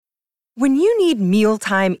When you need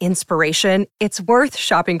mealtime inspiration, it's worth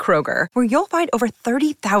shopping Kroger, where you'll find over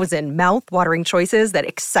 30,000 mouth-watering choices that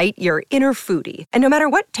excite your inner foodie. And no matter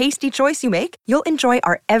what tasty choice you make, you'll enjoy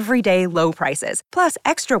our everyday low prices, plus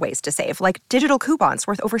extra ways to save, like digital coupons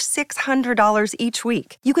worth over $600 each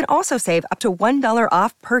week. You can also save up to $1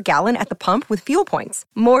 off per gallon at the pump with fuel points.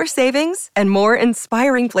 More savings and more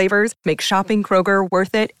inspiring flavors make shopping Kroger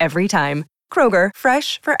worth it every time. Kroger,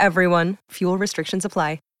 fresh for everyone. Fuel restrictions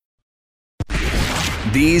apply.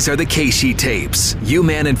 These are the Keishi tapes.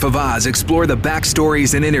 U-Man and Favaz explore the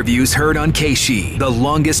backstories and interviews heard on Keishi, the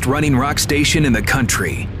longest-running rock station in the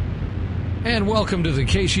country. And welcome to the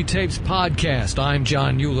Keishi Tapes podcast. I'm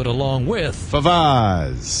John Hewlett along with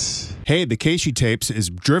Favaz. Hey, the Keishi Tapes is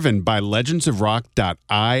driven by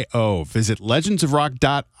legendsofrock.io. Visit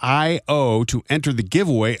legendsofrock.io to enter the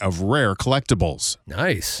giveaway of rare collectibles.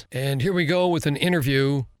 Nice. And here we go with an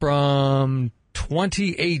interview from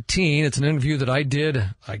 2018. It's an interview that I did,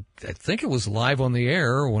 I think it was live on the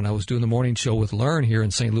air when I was doing the morning show with Learn here in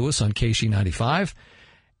St. Louis on Keishi 95.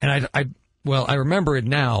 And I remember it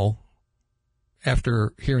now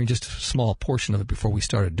after hearing just a small portion of it before we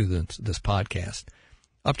started doing this podcast.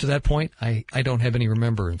 Up to that point, I don't have any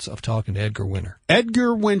remembrance of talking to Edgar Winter.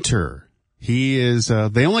 Edgar Winter. He is,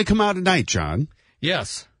 they only come out at night, John.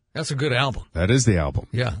 Yes. That's a good album. That is the album.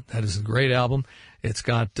 Yeah, that is a great album. It's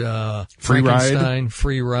got Free Frankenstein, Ride.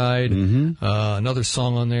 Free Ride, another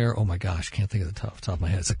song on there. Oh, my gosh, can't think of the top of my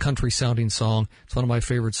head. It's a country-sounding song. It's one of my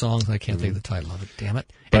favorite songs, and I can't think of the title of it. Damn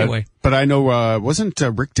it. Anyway. But I know, wasn't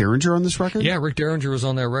Rick Derringer on this record? Yeah, Rick Derringer was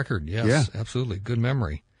on that record. Yes, yeah. Absolutely. Good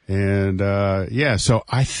memory. And, so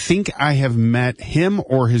I think I have met him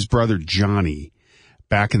or his brother Johnny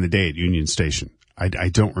back in the day at Union Station. I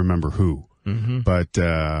don't remember who, but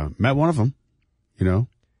met one of them, you know.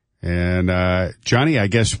 And Johnny, I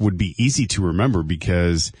guess, would be easy to remember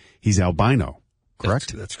because he's albino,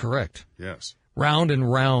 correct? That's correct. Yes. Round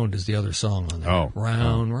and Round is the other song on there. Oh.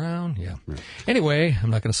 Round, yeah. Anyway,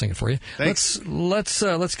 I'm not going to sing it for you. Thanks.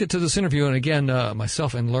 Let's get to this interview. And again,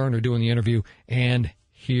 myself and Learn are doing the interview. And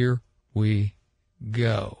here we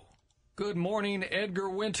go. Good morning,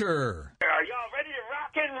 Edgar Winter. Are y'all ready to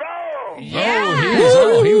rock and roll?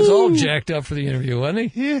 Yeah. He was all jacked up for the interview,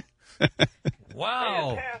 wasn't he? Yeah.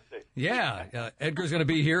 Wow. Fantastic. Yeah. Edgar's going to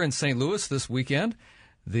be here in St. Louis this weekend.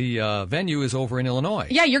 The venue is over in Illinois.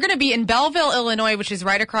 Yeah, you're going to be in Belleville, Illinois, which is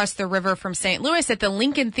right across the river from St. Louis at the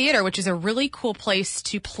Lincoln Theater, which is a really cool place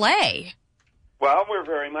to play. Well, we're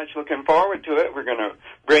very much looking forward to it. We're going to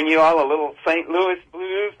bring you all a little St. Louis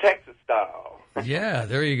blues, Texas style. Yeah,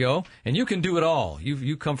 there you go. And you can do it all.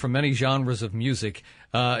 You come from many genres of music.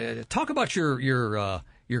 Talk about your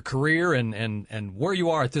career and where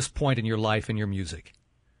you are at this point in your life and your music.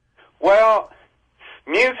 Well,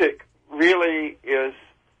 music really is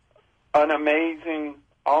an amazing,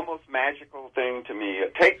 almost magical thing to me.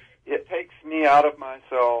 It takes me out of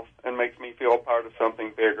myself and makes me feel part of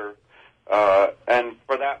something bigger. And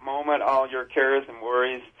for that moment, all your cares and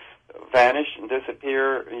worries vanish and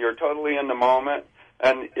disappear. And you're totally in the moment,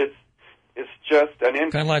 and it's just an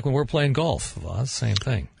kind of like when we're playing golf. Well, same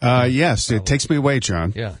thing. Yes, it takes me away,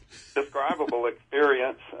 John. Yeah. Indescribable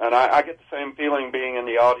experience, and I get the same feeling being in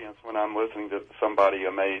the audience when I'm listening to somebody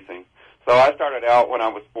amazing. So I started out when I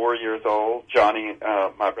was 4 years old. Johnny,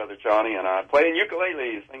 my brother Johnny, and I playing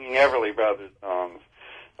ukulele, singing Everly Brothers songs.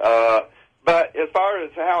 But as far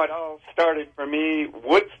as how it all started for me,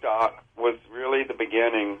 Woodstock was really the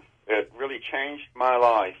beginning. It really changed my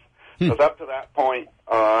life. Because up to that point,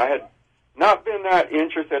 I had not been that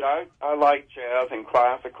interested. I liked jazz and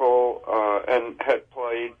classical, and had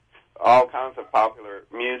played all kinds of popular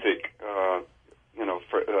music,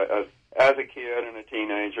 as a kid and a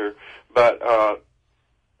teenager. But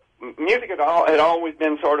music had always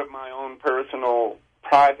been sort of my own personal,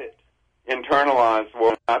 private, internalized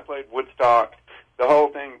world. I played Woodstock, the whole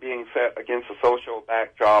thing being set against the social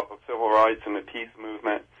backdrop of civil rights and the peace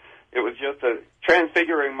movement. It was just a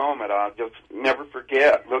transfiguring moment. I'll just never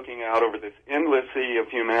forget looking out over this endless sea of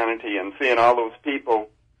humanity and seeing all those people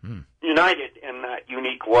united in that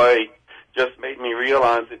unique way. Just made me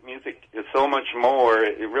realize that music is so much more.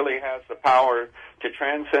 It really has the power to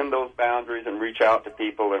transcend those boundaries and reach out to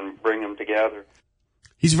people and bring them together.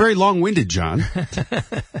 He's very long-winded, John.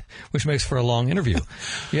 Which makes for a long interview.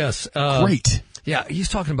 Yes. Great. Yeah, he's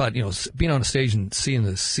talking about, being on a stage and seeing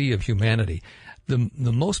the sea of humanity. The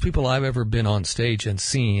most people I've ever been on stage and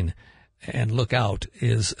seen and look out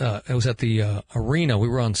is, I was at the arena. We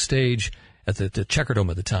were on stage at the Checkerdome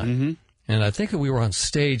at the time. Mm-hmm. And I think that we were on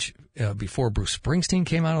stage before Bruce Springsteen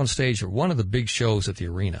came out on stage, or one of the big shows at the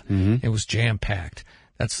arena. Mm-hmm. It was jam-packed.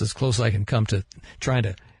 That's as close as I can come to trying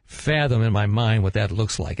to fathom in my mind what that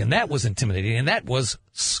looks like. And that was intimidating. And that was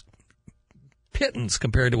pittance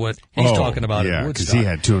compared to what he's talking about at Woodstock. Because he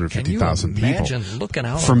had 250,000 people. Imagine looking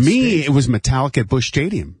out For on me, stage. it was Metallica at Busch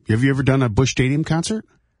Stadium. Have you ever done a Busch Stadium concert?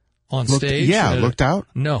 On stage? Yeah, looked out?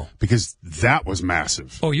 No. Because that was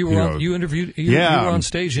massive. Oh, you were you interviewed, you were on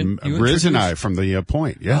stage. And you Riz and I from the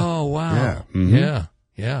Point, yeah. Oh, wow. Yeah. Mm-hmm.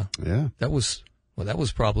 Yeah. That was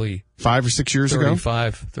probably 5 or 6 years ago.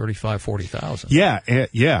 40,000.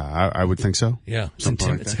 Yeah, I would think so. Yeah.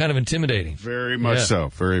 It's kind of intimidating. Very much so.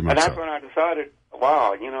 Very much so. And that's when I decided,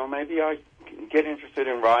 wow, maybe I get interested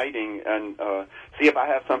in writing and see if I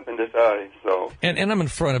have something to say. So, and I'm in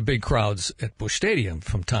front of big crowds at Busch Stadium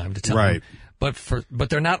from time to time. Right. But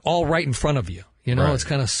they're not all right in front of you. Right. It's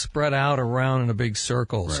kind of spread out around in a big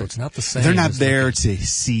circle, so it's not the same. They're not there to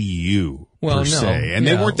see you, per se. And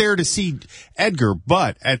they weren't there to see Edgar,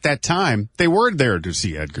 but at that time, they were there to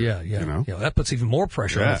see Edgar. Yeah, that puts even more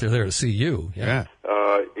pressure on if they're there to see you. Yeah.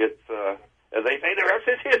 It's, as they say, the rest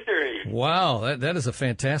is history. Wow, that is a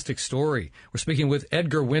fantastic story. We're speaking with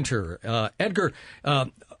Edgar Winter. Edgar,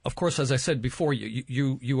 of course, as I said before,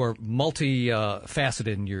 you are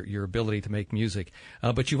multi-faceted in your ability to make music,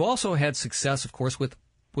 but you've also had success, of course, with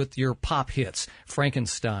your pop hits,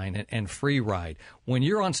 Frankenstein and Free Ride. When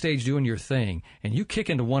you're on stage doing your thing and you kick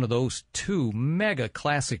into one of those two mega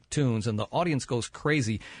classic tunes and the audience goes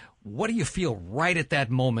crazy, what do you feel right at that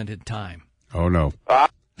moment in time? Oh, no.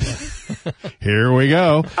 Here we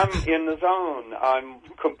go. I'm in the zone. I'm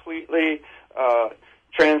completely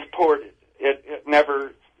transported. It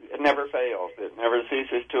never fails. It never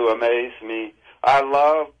ceases to amaze me. I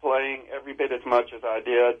love playing every bit as much as I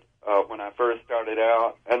did when I first started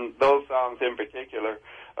out, and those songs in particular,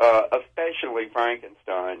 especially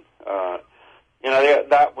Frankenstein.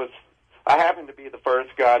 That was. I happened to be the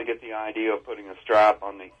first guy to get the idea of putting a strap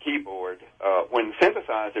on the keyboard when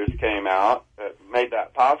synthesizers came out. That made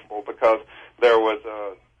that possible because there was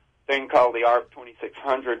a thing called the ARP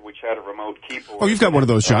 2600, which had a remote keyboard. Oh, you've got one of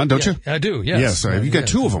those, John, don't you? I do, yes. Yes, you've got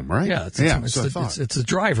two of them, right? Yeah, it's a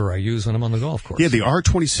driver I use when I'm on the golf course. Yeah, the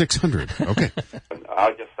R2600. Okay.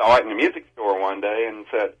 I just saw it in the music store one day and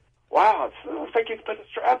said, wow, I think you could put a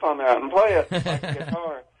strap on that and play it like a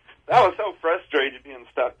guitar. I was so frustrated being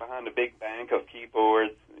stuck behind a big bank of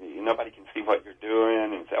keyboards. Nobody can see what you're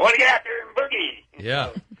doing and say, well, get out there and boogie.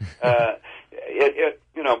 Yeah.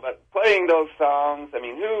 But playing those songs, I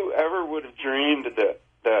mean, whoever would have dreamed that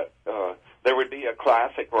there would be a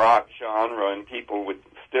classic rock genre and people would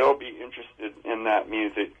still be interested in that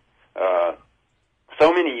music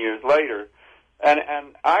so many years later.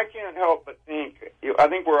 And I can't help but think, I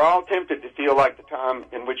think we're all tempted to feel like the time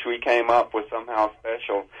in which we came up was somehow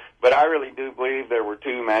special, but I really do believe there were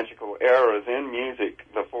two magical eras in music,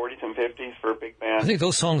 the 40s and 50s for big bands. I think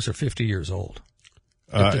those songs are 50 years old.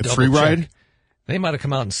 Free Ride? They might have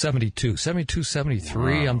come out in 72,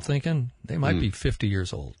 73, I'm thinking. They might be 50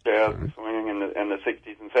 years old. Jazz and swing in the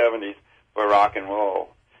 60s and 70s for rock and roll.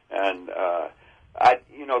 And,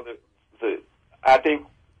 I think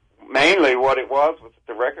mainly what it was that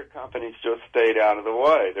the record companies just stayed out of the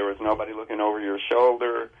way. There was nobody looking over your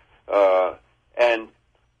shoulder, and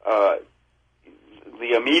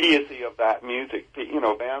the immediacy of that music.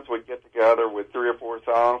 Bands would get together with 3 or 4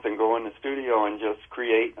 songs and go in the studio and just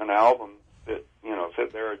create an album that,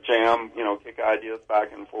 sit there, jam, kick ideas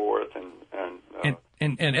back and forth, and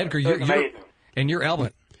Edgar, your album.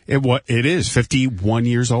 It is 51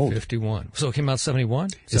 years old. 51. So it came out 71?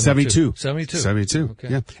 72. 72. Okay.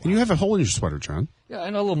 Yeah. And you have a hole in your sweater, John. Yeah,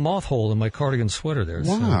 and a little moth hole in my cardigan sweater there.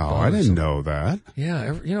 Wow, I didn't know that.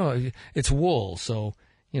 Yeah, it's wool, so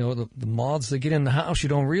the moths that get in the house, you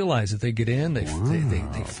don't realize that they get in. They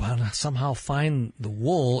somehow find the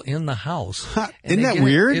wool in the house. Isn't that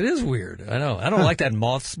weird? It is weird. I know. I don't like that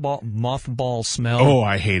mothball smell. Oh,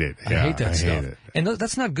 I hate it. I hate that stuff. Hate it. And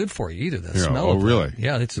that's not good for you either, that Yeah, smell. oh, really?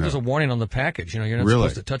 Yeah, there's a warning on the package. You're not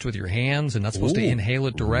supposed to touch with your hands and not supposed to inhale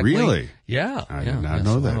it directly. Really? Yeah. I did not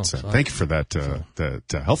know that. So thank you for that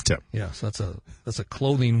health tip. Yeah, so that's a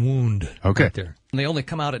clothing wound right there. And They Only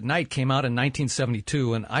Come Out at Night came out in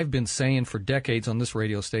 1972, and I've been saying for decades on this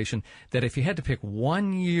radio station that if you had to pick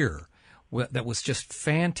one year that was just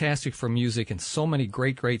fantastic for music and so many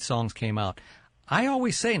great songs came out, I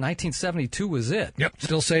always say 1972 was it. Yep.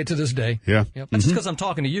 Still say it to this day. Yeah. Yep. That's just because I'm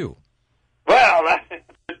talking to you. Well, that's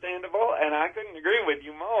understandable, and I couldn't agree with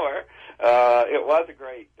you more. It was a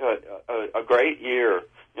great year.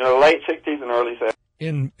 Late 60s and early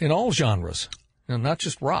 70s. In all genres, not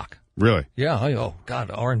just rock. Really? Yeah. Oh,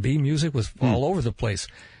 God, R&B music was all over the place.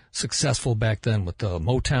 Successful back then with the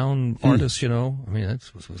Motown artists, I mean,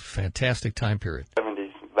 it was a fantastic time period.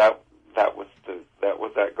 70s, that was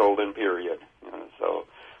that golden period.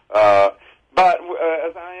 But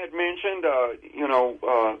as I had mentioned,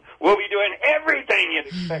 we'll be doing everything you'd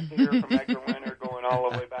expect to hear from Edgar Winter, going all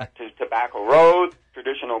the way back to Tobacco Road,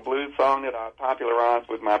 traditional blues song that I popularized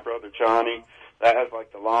with my brother Johnny. That has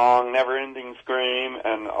like the long, never-ending scream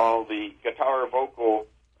and all the guitar vocal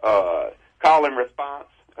call and response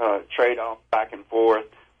trade-off back and forth,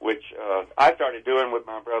 which I started doing with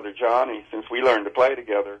my brother Johnny. Since we learned to play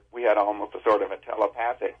together, we had almost a sort of a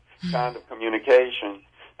telepathic kind of communication.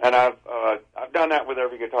 And I've done that with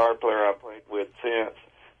every guitar player I've played with since.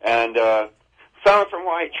 And songs from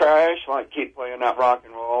White Trash, like Keep Playing That Rock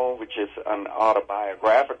and Roll, which is an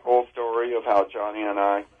autobiographical story of how Johnny and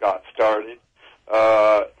I got started.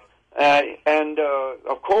 And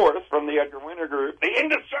of course, from the Edgar Winter Group, the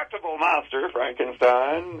indestructible monster,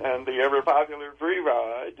 Frankenstein, and the ever-popular Free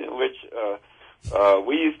Ride, which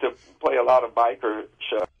we used to play a lot of biker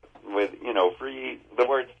shows with, free, the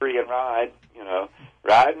words free and ride,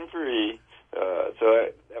 ride and free. So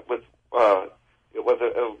it was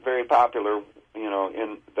a very popular,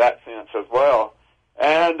 in that sense as well.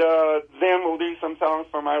 And then we'll do some songs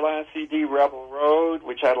from our last CD, Rebel Road,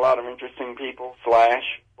 which had a lot of interesting people.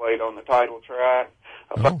 Slash played on the title track.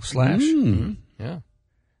 Oh, Slash. Mm-hmm. Yeah.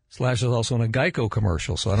 Slash is also in a Geico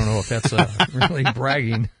commercial, so I don't know if that's really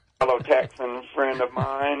bragging. Fellow Texan friend of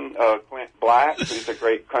mine, Clint Black, who's a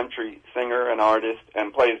great country singer and artist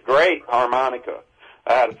and plays great harmonica.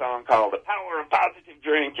 I had a song called The Power of Positive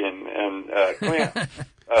Drinking, and Clint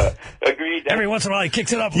agreed that... Every once in a while he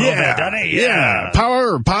kicks it up a little bit, doesn't he? Yeah.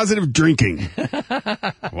 Power of positive drinking.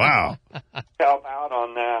 Wow. Help out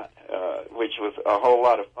on that, which was a whole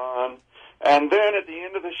lot of fun. And then at the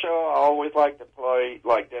end of the show, I always like to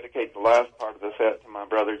dedicate the last part of the set to my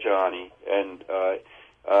brother Johnny. And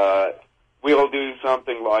we'll do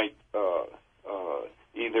something like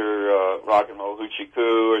either Rock and Roll Hoochie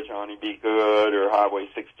Coo or Johnny Be Good or Highway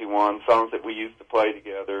 61, songs that we used to play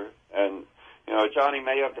together. And, Johnny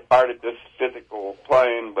may have departed this physical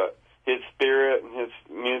plane, but his spirit and his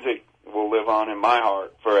music will live on in my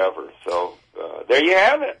heart forever. So there you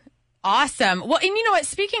have it. Awesome. Well, and you know what?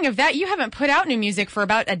 Speaking of that, you haven't put out new music for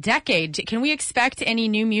about a decade. Can we expect any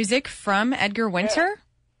new music from Edgar Winter?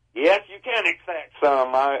 Yes, you can expect some.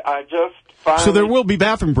 I just finally... So there will be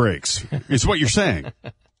bathroom breaks, is what you're saying.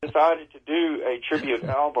 Decided to do a tribute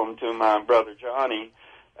album to my brother Johnny,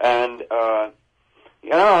 and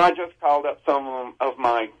I just called up some of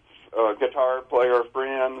my guitar player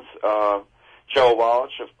friends, Joe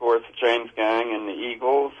Walsh, of course, the James Gang and the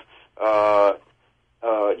Eagles,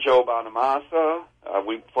 Joe Bonamassa,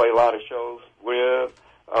 we play a lot of shows with,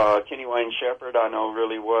 Kenny Wayne Shepherd I know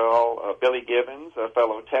really well, Billy Gibbons, a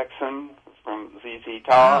fellow Texan from ZZ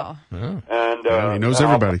Top. Wow. And he knows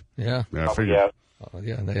everybody. Yeah. I figured.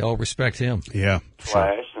 Yeah, and they all respect him. Yeah.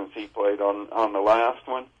 Flash, since he played on the last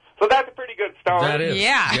one. So that's a pretty good start. That is.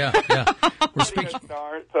 Yeah. We're Pretty good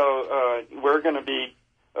start. So we're going to be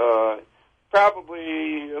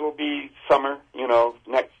probably it'll be summer,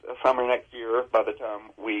 next summer next year by the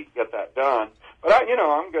time we get that done. But I'm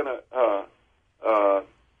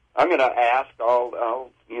gonna ask all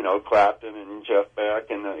Clapton and Jeff Beck,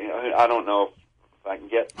 and I don't know if I can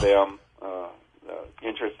get them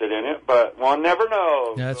interested in it, but one never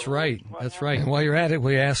knows. That's right. That's right. And while you're at it,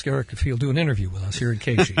 we ask Eric if he'll do an interview with us here at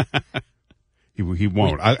KG. He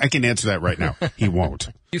won't. I can answer that right now. He won't.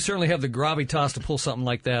 You certainly have the gravitas to pull something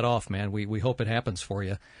like that off, man. We hope it happens for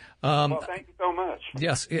you. Well, thank you so much.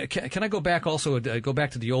 Yes. Can I go back also, go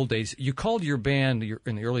back to the old days? You called your band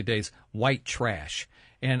in the early days White Trash.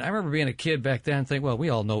 And I remember being a kid back then and thinking, well, we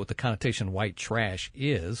all know what the connotation white trash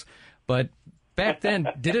is. But back then,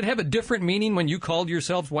 did it have a different meaning when you called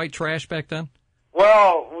yourselves White Trash back then?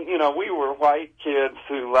 Well, we were white kids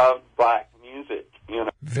who loved black music,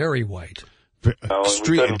 Very white.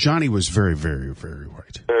 Johnny was very, very, very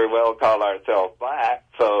white. Very well call ourselves black,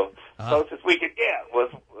 so closest we could get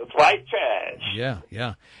was white trash. Yeah.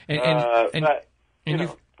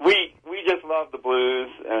 We just loved the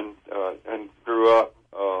blues and grew up.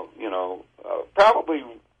 Probably,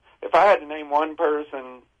 if I had to name one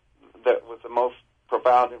person that was the most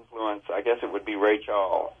profound influence, I guess it would be Ray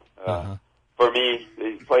Charles. For me,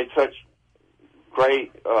 he played such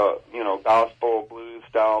great, gospel blues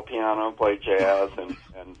style piano, played jazz, and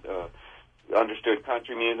understood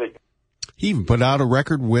country music. He even put out a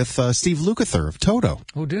record with Steve Lukather of Toto.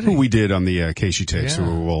 Oh, did he? Who we did on the KC tapes,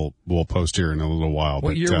 who we'll post here in a little while.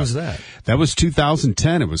 What year was that? That was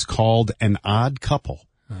 2010. It was called An Odd Couple.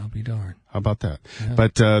 I'll be darned. How about that? Yeah.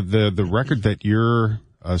 But the record that you're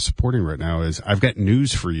supporting right now is I've Got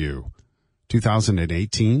News for You,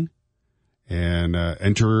 2018. and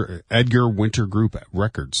enter Edgar Winter Group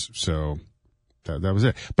Records. So that was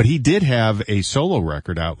it. But he did have a solo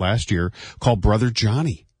record out last year called Brother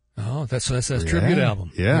Johnny. Oh, that's tribute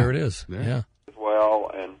album. Yeah. There it is. Yeah. As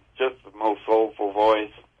well, and just the most soulful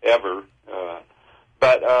voice ever.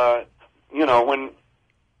 But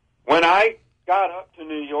when I got up to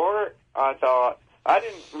New York, I thought I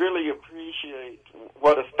didn't really appreciate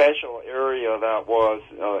what a special area that was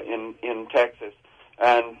in Texas.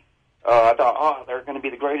 And I thought, they're going to be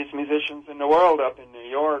the greatest musicians in the world up in New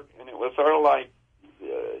York. And it was sort of like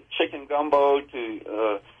chicken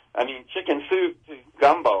soup to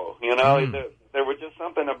gumbo, you know. There was just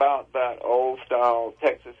something about that old-style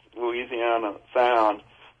Texas, Louisiana sound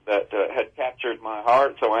that had captured my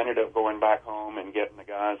heart, so I ended up going back home and getting the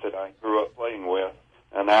guys that I grew up playing with,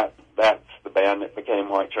 and that's the band that became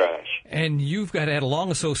White Trash. And you've had a long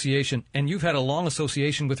association,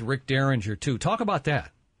 with Rick Derringer, too. Talk about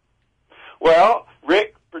that. Well,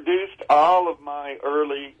 Rick produced all of my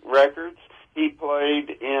early records. He played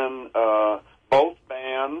in both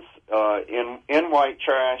bands, in White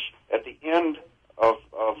Trash. At the end of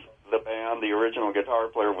the band, the original guitar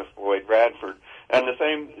player was Floyd Radford. And the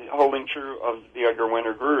same holding true of the Edgar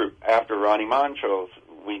Winter Group. After Ronnie Montrose,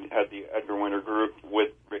 we had the Edgar Winter Group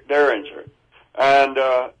with Rick Derringer. And,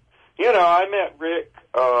 I met Rick.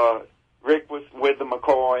 Rick was with the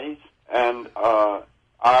McCoys, and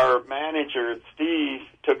our manager, Steve,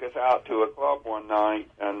 took us out to a club one night,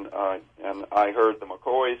 and I heard the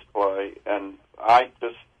McCoys play, and I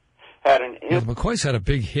just had the McCoys had a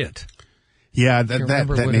big hit. Yeah,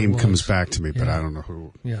 that name comes back to me, but I don't know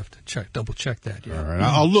who. You have to double check that. Yeah. All right,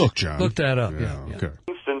 I'll look, John. Look that up. Yeah. Okay.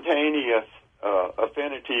 Instantaneous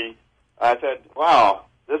affinity. I said, "Wow,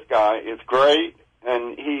 this guy is great,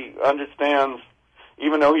 and he understands."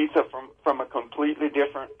 Even though he's from a completely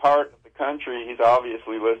different part of the country, he's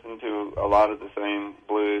obviously listened to a lot of the same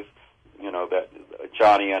blues, that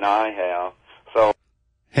Johnny and I have. So.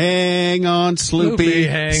 Hang on, Sloopy.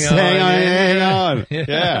 Hang on.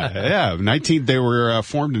 Yeah. They were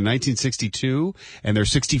formed in 1962, and their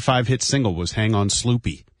 65-hit single was "Hang On,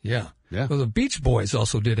 Sloopy." Yeah. Yeah. Well, the Beach Boys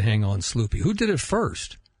also did "Hang On, Sloopy." Who did it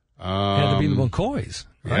first? Had to be the McCoys.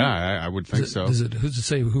 Right? Yeah, I would think so. Who's it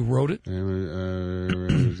say who wrote it? No,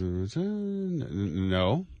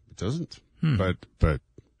 it doesn't. But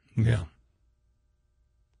yeah.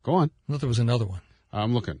 Go on. I thought there was another one.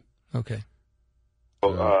 I'm looking. Okay. It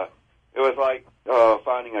was like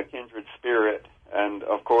finding a kindred spirit, and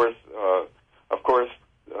of course,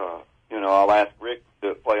 I'll ask Rick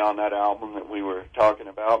to play on that album that we were talking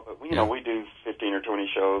about. But we do 15 or 20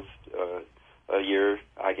 shows a year,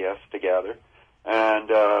 I guess, together, and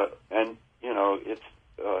it's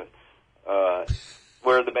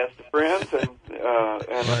we're the best of friends, and.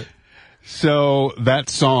 Right. So that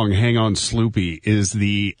song, "Hang On, Sloopy," is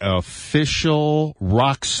the official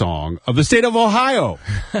rock song of the state of Ohio.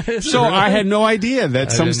 So really? I had no idea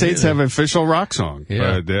that some states have an official rock song.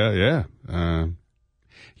 Yeah. But,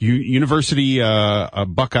 University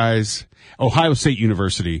Buckeyes, Ohio State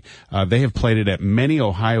University, they have played it at many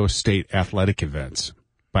Ohio State athletic events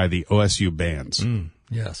by the OSU bands.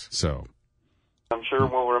 Yes. So I'm sure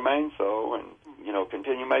we'll remain so, and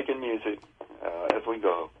continue making music as we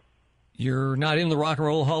go. You're not in the Rock and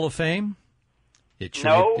Roll Hall of Fame? It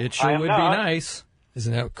sure would be nice.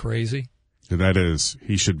 Isn't that crazy? That is.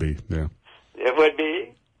 He should be, yeah. It would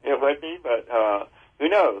be, but who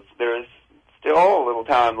knows? There's still a little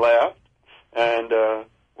time left, and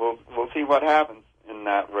we'll see what happens in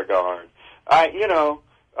that regard.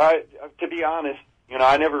 To be honest,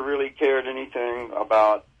 I never really cared anything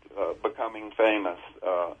about becoming famous.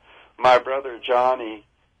 My brother Johnny,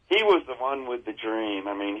 he was the one with the dream.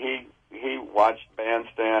 I mean, he watched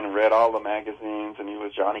Bandstand and read all the magazines, and he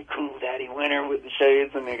was Johnny Cool Daddy Winter with the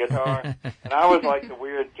shades and the guitar. And I was like the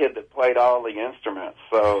weird kid that played all the instruments.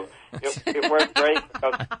 So it worked great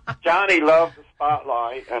because Johnny loved the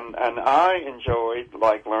spotlight, and I enjoyed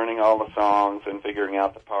like learning all the songs and figuring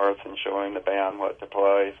out the parts and showing the band what to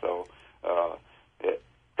play. So it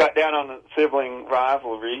cut down on the sibling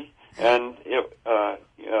rivalry, and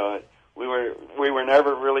we were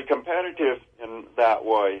never really competitive in that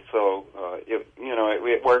way, so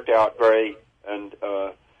it worked out great, and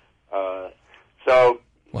so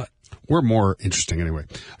what? We're more interesting anyway.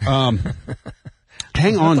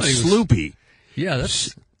 Hang on, Sloopy. Yeah,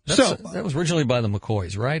 that was originally by the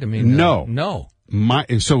McCoys, right? I mean, no.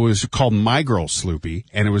 So it was called My Girl Sloopy,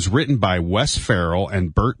 and it was written by Wes Farrell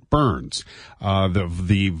and Bert Burns.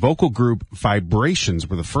 The vocal group Vibrations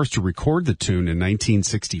were the first to record the tune in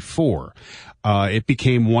 1964. It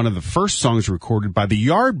became one of the first songs recorded by the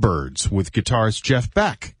Yardbirds with guitarist Jeff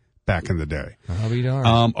Beck back in the day. I'll be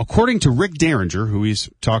darned. According to Rick Derringer, who he was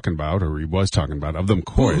talking about, of them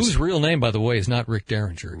Coys. Whose real name, by the way, is not Rick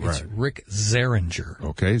Derringer. It's Rick Zeringer.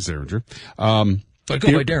 Okay, Zeringer. But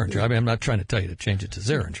go by Derringer. I mean, I'm not trying to tell you to change it to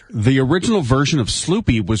Zeringer. The original version of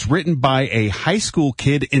Sloopy was written by a high school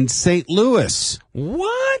kid in St. Louis.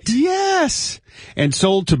 What? Yes. And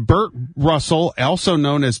sold to Burt Russell, also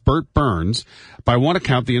known as Burt Burns. By one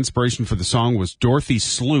account, the inspiration for the song was Dorothy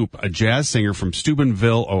Sloop, a jazz singer from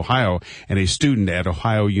Steubenville, Ohio, and a student at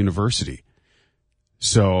Ohio University.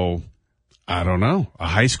 So, I don't know. A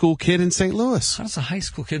high school kid in St. Louis. How does a high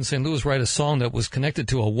school kid in St. Louis write a song that was connected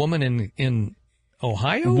to a woman in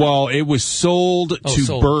Ohio? Well, it was sold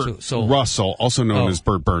to Burt Russell, also known as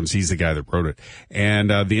Burt Burns. He's the guy that wrote it. And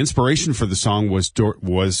the inspiration for the song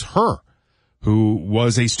was her, who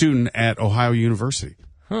was a student at Ohio University.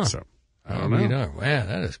 Huh. So, I don't know. Man,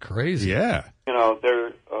 that is crazy. Yeah.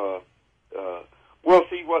 We'll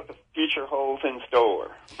see what the future holds in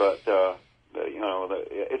store. But,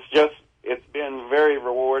 it's been very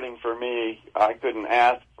rewarding for me. I couldn't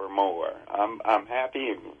ask for more. I'm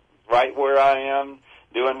happy right where I am,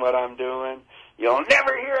 doing what I'm doing. You'll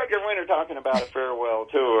never hear Edgar Winter talking about a farewell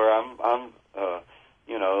tour. I'm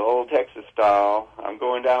old Texas style. I'm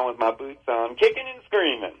going down with my boots on, kicking and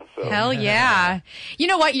screaming. So. Hell yeah. You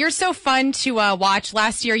know what? You're so fun to watch.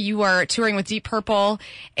 Last year you were touring with Deep Purple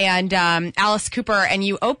and Alice Cooper, and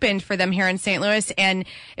you opened for them here in St. Louis, and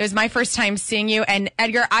it was my first time seeing you. And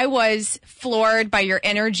Edgar, I was floored by your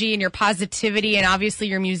energy and your positivity and obviously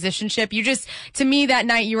your musicianship. You just, to me that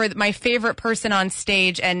night, you were my favorite person on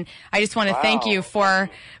stage, and I just want to thank you for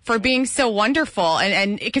being so wonderful.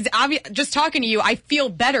 And because just talking to you, I feel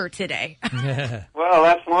better today. Well,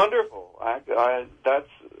 that's wonderful.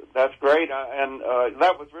 That's great, and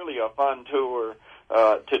that was really a fun tour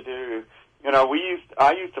to do.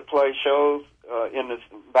 I used to play shows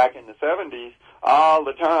back in the 70s all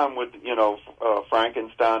the time with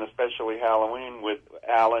Frankenstein, especially Halloween with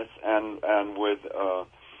Alice and with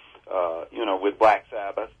with Black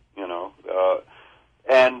Sabbath,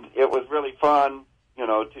 and it was really fun,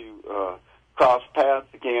 to cross paths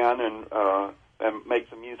again and make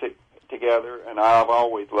some music together. And I've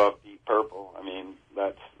always loved Deep Purple. I mean,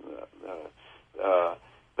 that's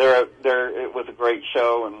it was a great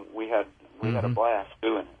show, and we had a blast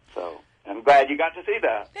doing it. So I'm glad you got to see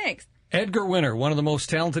that. Thanks. Edgar Winter, one of the most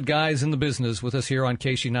talented guys in the business, with us here on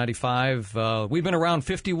KC95. We've been around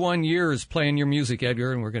 51 years playing your music,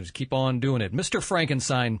 Edgar, and we're going to keep on doing it. Mr.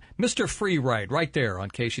 Frankenstein, Mr. Free Ride, right there on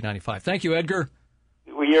KC95. Thank you, Edgar.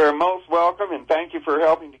 Well, you're most welcome, and thank you for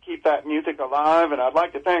helping to keep that music alive. And I'd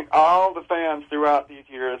like to thank all the fans throughout these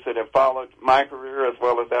years that have followed my career as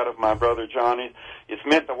well as that of my brother Johnny. It's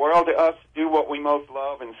meant the world to us to do what we most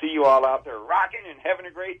love and see you all out there rocking and having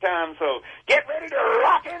a great time. So get ready to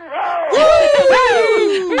rock and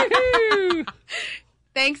roll!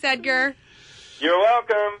 Thanks, Edgar. You're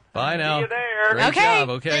welcome. Bye now. See you there. Great job,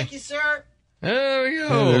 okay. Thank you, sir. There we go.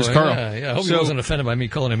 Oh, there's Carl. Yeah. I hope he wasn't offended by me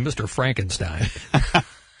calling him Mr. Frankenstein.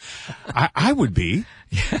 I would be.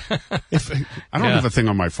 I don't have a thing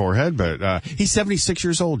on my forehead, but he's 76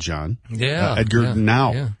 years old, John. Yeah. Edgar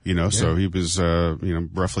now, Yeah. so he was,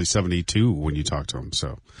 roughly 72 when you talked to him.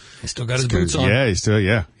 So He still got his boots on. Yeah,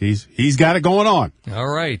 he's got it going on. All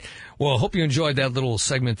right. Well, I hope you enjoyed that little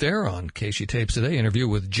segment there on KC Tapes Today, interview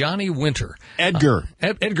with Johnny Winter. Edgar.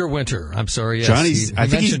 Edgar Winter. I'm sorry. Yes. Johnny's, I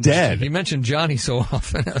think he's dead. He mentioned Johnny so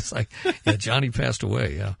often. I was like, yeah, Johnny passed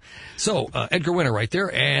away. Yeah. So, Edgar Winter right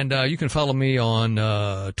there. And, you can follow me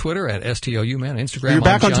on, Twitter at STOU, man. Instagram. You're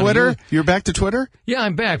back on Johnny Twitter? Hewlett. You're back to Twitter? Yeah,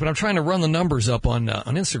 I'm back, but I'm trying to run the numbers up on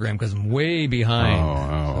Instagram because I'm way behind.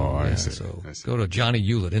 I see. So go to Johnny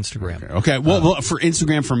Hewlett Instagram. Okay. Well, for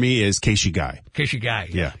Instagram for me is Casey Guy. Casey Guy.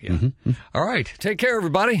 Yeah. Mm-hmm. All right. Take care,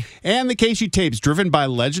 everybody. And the Casey Tapes, driven by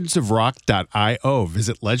legendsofrock.io.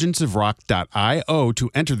 Visit legendsofrock.io to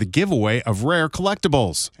enter the giveaway of rare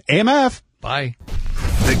collectibles. AMF. Bye.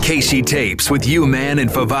 The KC Tapes with U-Man and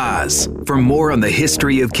Favaz. For more on the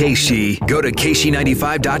history of KC, go to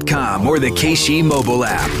KC95.com or the KC mobile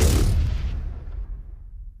app.